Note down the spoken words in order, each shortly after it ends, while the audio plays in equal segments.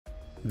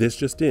This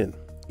just in,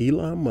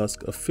 Elon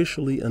Musk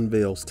officially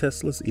unveils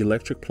Tesla's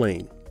electric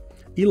plane.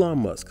 Elon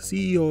Musk,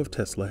 CEO of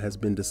Tesla, has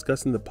been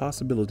discussing the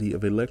possibility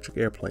of electric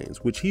airplanes,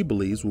 which he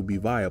believes will be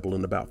viable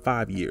in about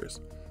 5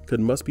 years.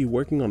 Could Musk be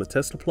working on a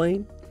Tesla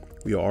plane?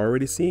 We are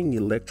already seeing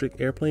electric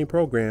airplane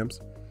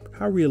programs.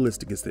 How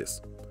realistic is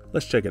this?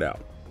 Let's check it out.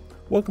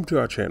 Welcome to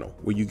our channel,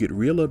 where you get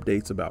real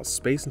updates about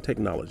space and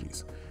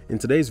technologies. In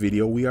today's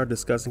video, we are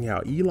discussing how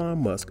Elon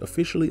Musk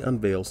officially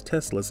unveils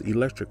Tesla's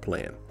electric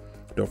plan.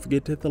 Don't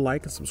forget to hit the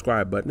like and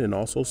subscribe button and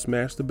also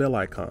smash the bell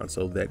icon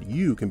so that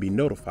you can be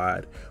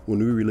notified when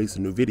we release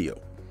a new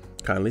video.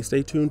 Kindly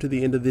stay tuned to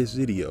the end of this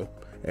video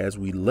as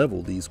we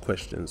level these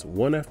questions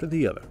one after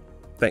the other.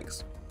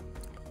 Thanks.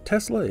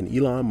 Tesla and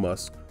Elon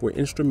Musk were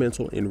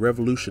instrumental in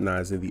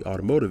revolutionizing the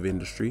automotive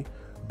industry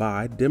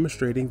by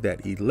demonstrating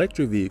that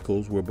electric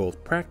vehicles were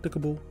both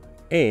practicable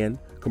and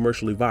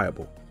commercially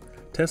viable.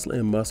 Tesla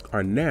and Musk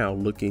are now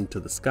looking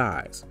to the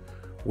skies,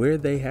 where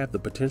they have the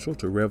potential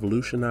to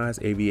revolutionize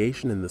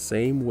aviation in the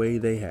same way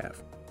they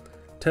have.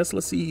 Tesla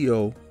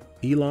CEO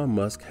Elon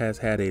Musk has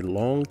had a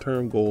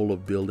long-term goal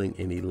of building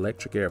an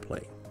electric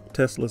airplane.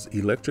 Tesla's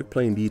electric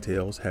plane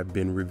details have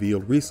been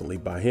revealed recently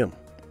by him.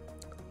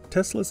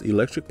 Tesla's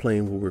electric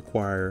plane will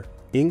require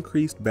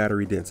increased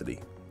battery density.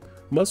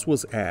 Musk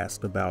was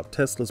asked about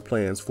Tesla's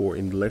plans for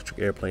an electric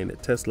airplane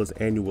at Tesla's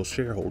annual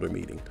shareholder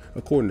meeting,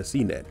 according to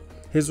CNET.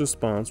 His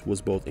response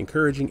was both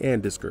encouraging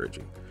and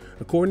discouraging.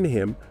 According to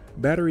him,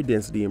 battery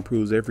density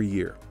improves every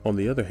year. On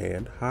the other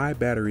hand, high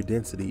battery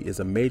density is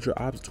a major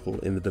obstacle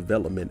in the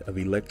development of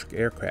electric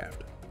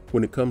aircraft.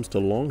 When it comes to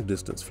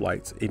long-distance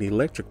flights, an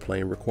electric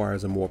plane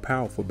requires a more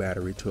powerful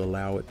battery to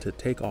allow it to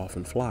take off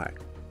and fly.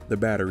 The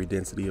battery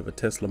density of a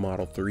Tesla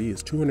Model 3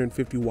 is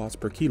 250 watts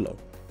per kilo.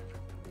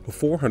 A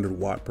 400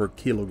 watt per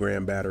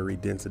kilogram battery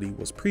density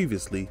was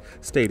previously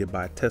stated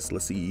by Tesla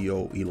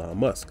CEO Elon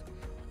Musk.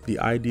 The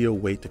ideal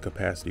weight to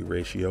capacity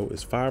ratio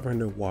is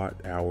 500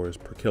 watt-hours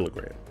per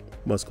kilogram.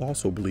 Musk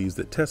also believes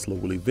that Tesla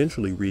will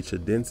eventually reach a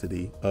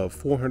density of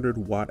 400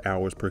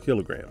 watt-hours per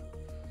kilogram.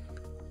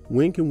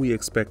 When can we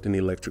expect an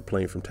electric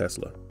plane from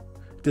Tesla?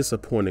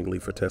 Disappointingly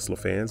for Tesla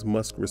fans,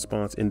 Musk's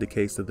response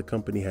indicates that the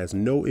company has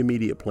no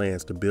immediate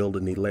plans to build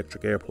an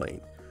electric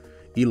airplane.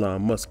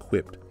 Elon Musk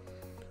quipped,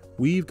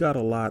 "We've got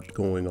a lot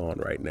going on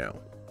right now."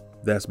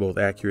 That's both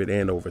accurate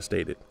and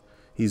overstated.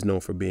 He's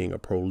known for being a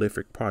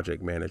prolific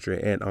project manager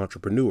and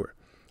entrepreneur.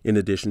 In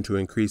addition to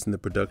increasing the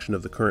production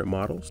of the current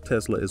models,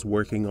 Tesla is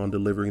working on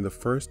delivering the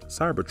first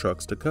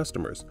Cybertrucks to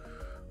customers.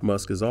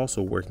 Musk is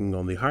also working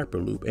on the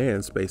Hyperloop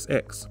and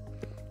SpaceX.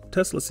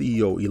 Tesla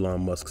CEO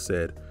Elon Musk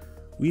said,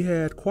 "We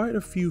had quite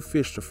a few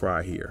fish to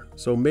fry here,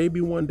 so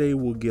maybe one day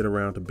we'll get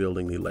around to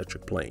building the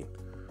electric plane."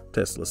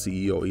 Tesla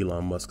CEO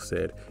Elon Musk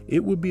said,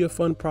 "It would be a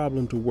fun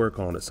problem to work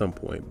on at some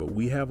point, but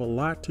we have a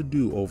lot to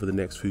do over the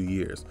next few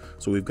years,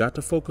 so we've got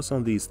to focus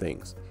on these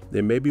things.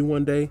 Then maybe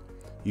one day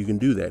you can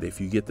do that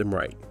if you get them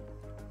right."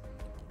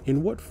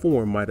 In what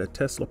form might a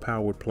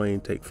Tesla-powered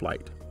plane take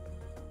flight?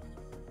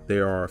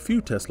 There are a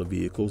few Tesla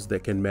vehicles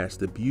that can match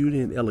the beauty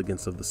and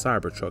elegance of the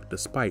Cybertruck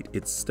despite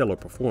its stellar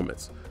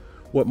performance.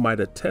 What might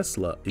a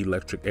Tesla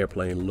electric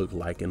airplane look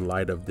like in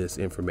light of this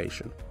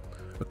information?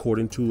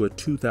 According to a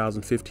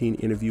 2015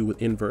 interview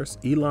with Unveils,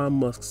 Elon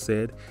Musk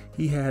said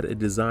he had a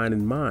design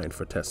in mind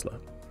for Tesla.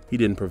 He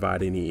didn't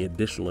provide any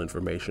additional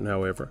information,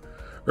 however.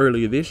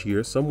 Earlier this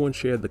year, someone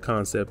shared the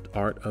concept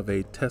art of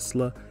a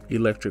Tesla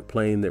electric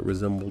plane that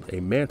resembled a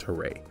manta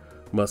ray.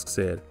 Musk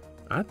said,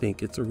 "I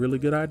think it's a really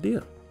good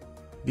idea."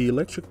 The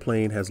electric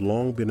plane has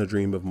long been a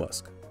dream of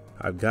Musk.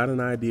 "I've got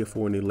an idea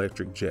for an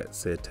electric jet,"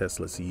 said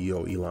Tesla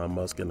CEO Elon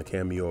Musk in a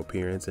cameo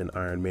appearance in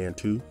Iron Man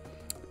 2.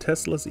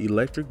 Tesla's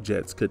electric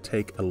jets could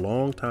take a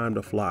long time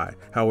to fly,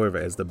 however,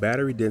 as the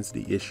battery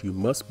density issue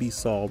must be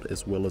solved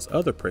as well as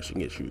other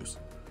pressing issues.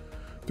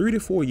 3 to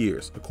 4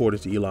 years, according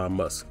to Elon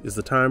Musk, is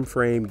the time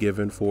frame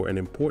given for an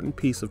important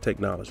piece of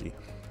technology.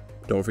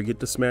 Don't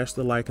forget to smash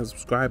the like and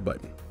subscribe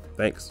button.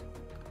 Thanks.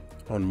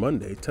 On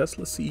Monday,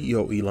 Tesla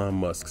CEO Elon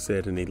Musk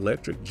said an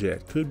electric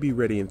jet could be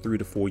ready in 3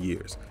 to 4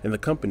 years, and the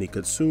company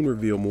could soon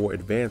reveal more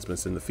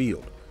advancements in the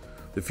field.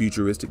 The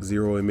futuristic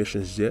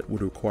zero-emissions jet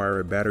would require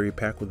a battery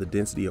pack with a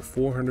density of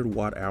 400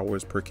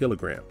 watt-hours per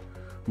kilogram,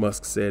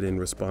 Musk said in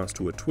response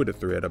to a Twitter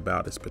thread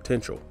about its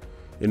potential.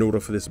 In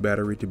order for this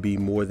battery to be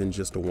more than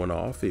just a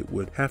one-off, it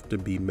would have to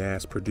be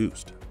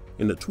mass-produced.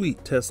 In a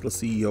tweet, Tesla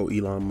CEO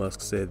Elon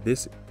Musk said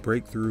this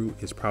breakthrough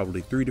is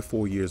probably 3 to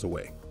 4 years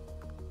away.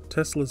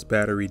 Tesla's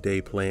Battery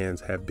Day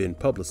plans have been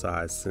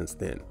publicized since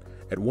then.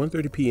 At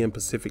 1:30 p.m.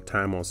 Pacific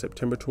time on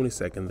September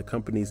 22nd, the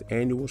company's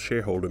annual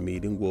shareholder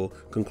meeting will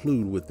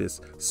conclude with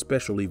this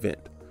special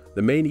event.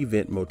 The main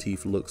event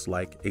motif looks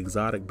like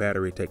exotic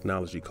battery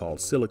technology called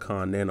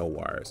silicon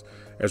nanowires,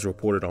 as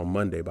reported on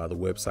Monday by the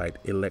website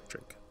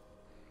Electric.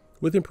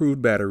 With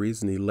improved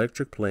batteries, an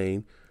electric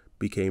plane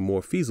became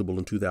more feasible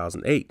in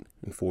 2008,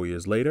 and 4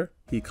 years later,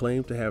 he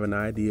claimed to have an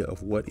idea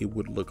of what it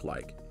would look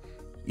like.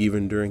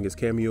 Even during his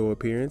cameo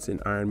appearance in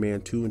Iron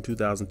Man 2 in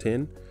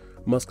 2010,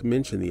 Musk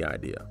mentioned the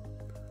idea.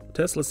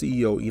 Tesla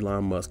CEO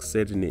Elon Musk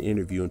said in an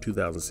interview in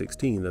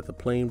 2016 that the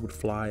plane would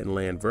fly and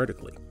land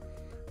vertically.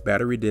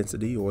 Battery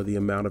density, or the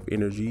amount of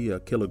energy a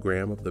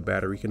kilogram of the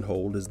battery can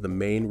hold, is the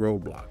main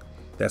roadblock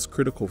that's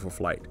critical for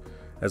flight,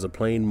 as a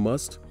plane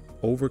must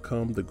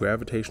overcome the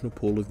gravitational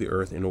pull of the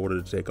Earth in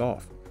order to take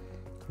off.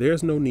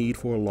 There's no need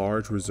for a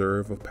large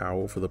reserve of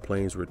power for the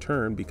plane's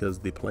return because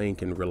the plane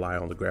can rely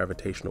on the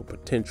gravitational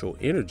potential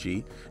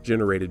energy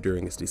generated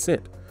during its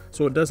descent,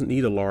 so it doesn't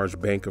need a large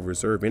bank of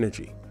reserve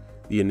energy.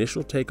 The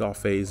initial takeoff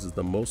phase is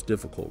the most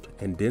difficult,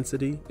 and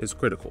density is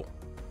critical.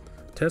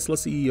 Tesla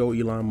CEO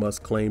Elon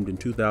Musk claimed in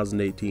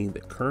 2018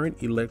 that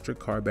current electric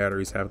car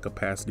batteries have a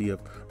capacity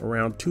of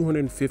around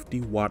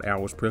 250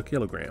 watt-hours per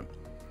kilogram.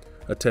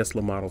 A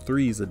Tesla Model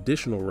 3's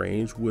additional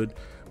range would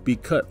be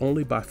cut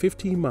only by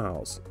 15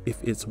 miles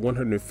if its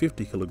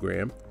 150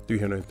 kilogram,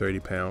 330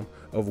 pound,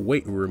 of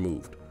weight were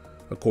removed,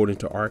 according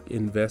to ARK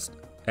Invest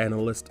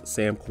analyst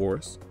Sam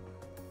Corris.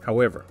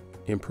 However,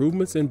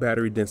 improvements in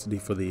battery density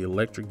for the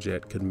electric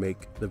jet could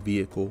make the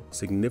vehicle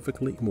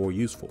significantly more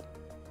useful.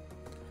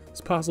 It's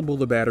possible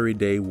the battery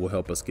day will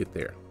help us get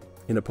there.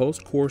 In a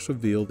post, Corris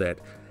revealed that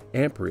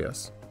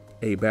Unveils,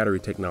 a battery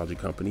technology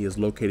company, is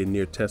located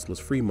near Tesla's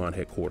Fremont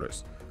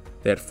headquarters.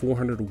 That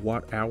 400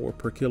 watt-hour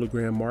per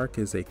kilogram mark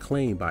is a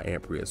claim by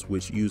Unveils,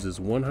 which uses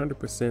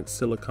 100%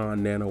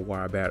 silicon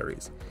nanowire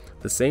batteries,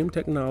 the same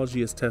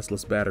technology as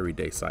Tesla's Battery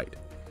Day site.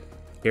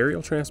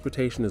 Aerial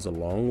transportation is a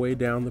long way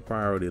down the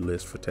priority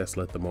list for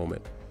Tesla at the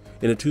moment.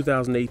 In a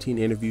 2018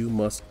 interview,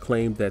 Musk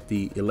claimed that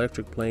the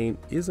electric plane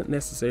isn't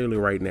necessarily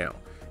right now,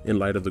 in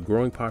light of the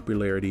growing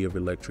popularity of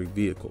electric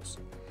vehicles.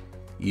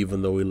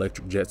 Even though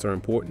electric jets are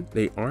important,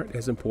 they aren't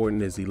as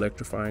important as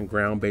electrifying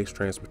ground-based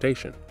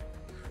transportation.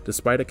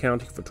 Despite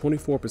accounting for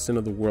 24%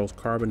 of the world's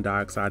carbon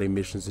dioxide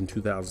emissions in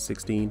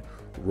 2016,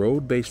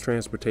 road-based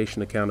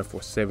transportation accounted for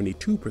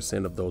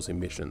 72% of those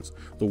emissions,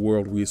 the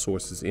World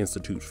Resources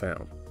Institute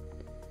found.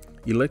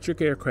 Electric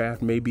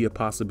aircraft may be a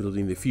possibility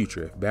in the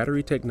future if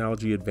battery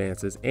technology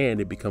advances and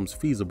it becomes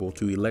feasible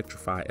to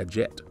electrify a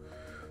jet.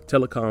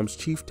 Telecom's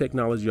Chief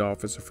Technology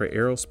Officer for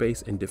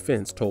Aerospace and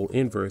Defense told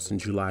Unveils in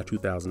July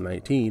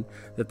 2019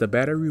 that the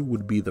battery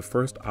would be the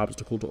first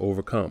obstacle to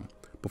overcome,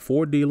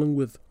 before dealing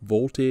with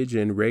voltage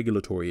and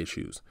regulatory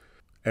issues.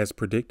 As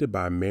predicted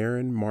by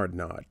Marin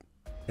Mardenot,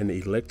 an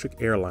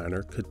electric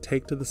airliner could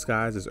take to the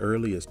skies as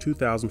early as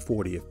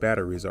 2040 if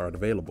batteries are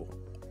available.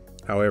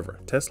 However,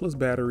 Tesla's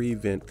battery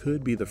event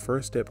could be the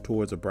first step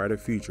towards a brighter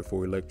future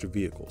for electric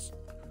vehicles.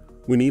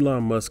 When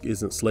Elon Musk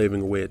isn't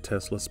slaving away at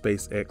Tesla,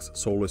 SpaceX,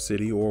 Solar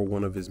City, or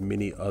one of his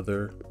many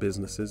other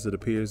businesses, it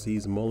appears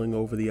he's mulling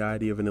over the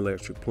idea of an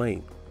electric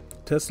plane.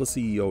 Tesla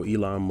CEO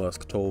Elon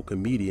Musk told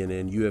comedian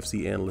and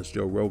UFC analyst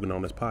Joe Rogan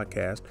on his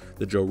podcast,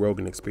 The Joe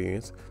Rogan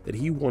Experience, that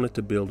he wanted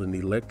to build an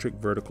electric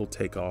vertical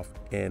takeoff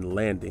and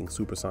landing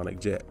supersonic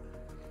jet.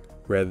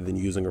 Rather than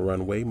using a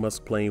runway,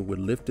 Musk's plane would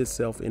lift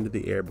itself into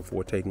the air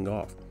before taking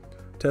off.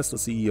 Tesla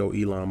CEO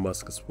Elon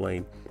Musk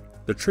explained,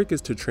 "The trick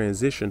is to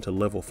transition to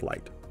level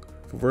flight.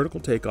 For vertical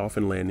takeoff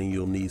and landing,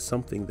 you'll need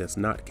something that's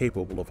not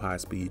capable of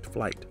high-speed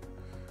flight.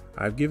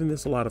 I've given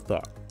this a lot of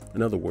thought.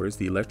 In other words,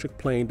 the electric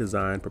plane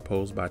design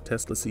proposed by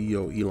Tesla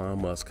CEO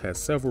Elon Musk has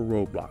several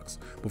roadblocks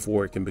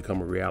before it can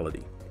become a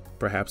reality.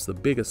 Perhaps the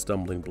biggest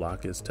stumbling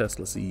block is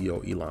Tesla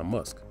CEO Elon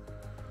Musk."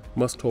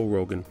 Musk told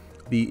Rogan,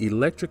 "The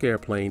electric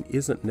airplane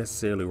isn't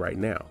necessarily right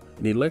now.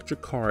 An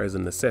electric car is a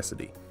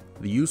necessity.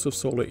 The use of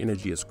solar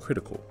energy is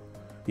critical.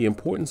 The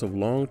importance of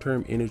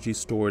long-term energy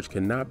storage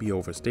cannot be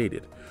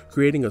overstated.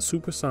 Creating a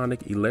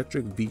supersonic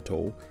electric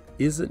VTOL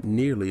isn't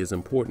nearly as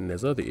important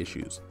as other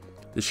issues.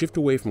 The shift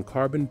away from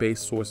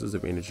carbon-based sources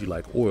of energy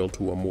like oil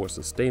to a more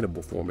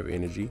sustainable form of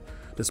energy."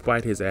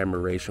 Despite his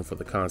admiration for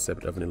the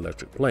concept of an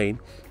electric plane,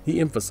 he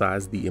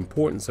emphasized the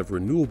importance of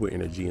renewable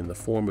energy in the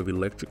form of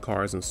electric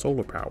cars and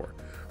solar power,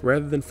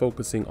 rather than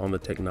focusing on the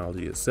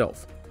technology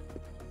itself.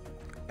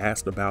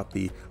 Asked about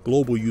the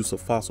global use of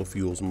fossil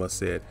fuels, Musk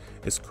said,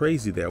 "It's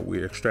crazy that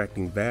we're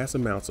extracting vast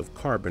amounts of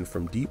carbon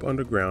from deep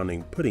underground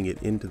and putting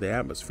it into the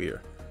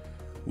atmosphere.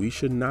 We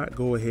should not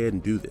go ahead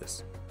and do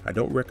this. I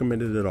don't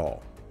recommend it at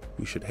all.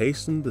 We should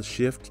hasten the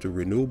shift to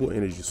renewable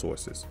energy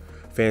sources.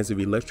 Fans of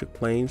electric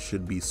planes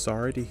should be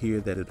sorry to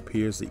hear that it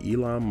appears that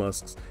Elon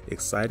Musk's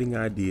exciting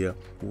idea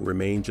will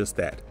remain just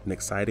that, an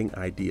exciting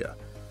idea.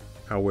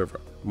 However,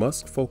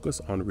 Musk's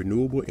focus on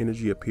renewable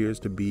energy appears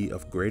to be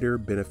of greater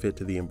benefit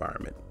to the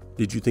environment."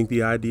 Did you think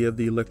the idea of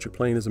the electric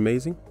plane is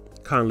amazing?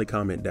 Kindly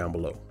comment down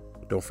below.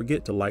 Don't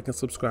forget to like and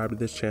subscribe to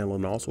this channel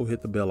and also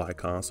hit the bell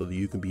icon so that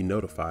you can be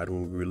notified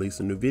when we release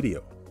a new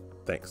video.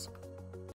 Thanks.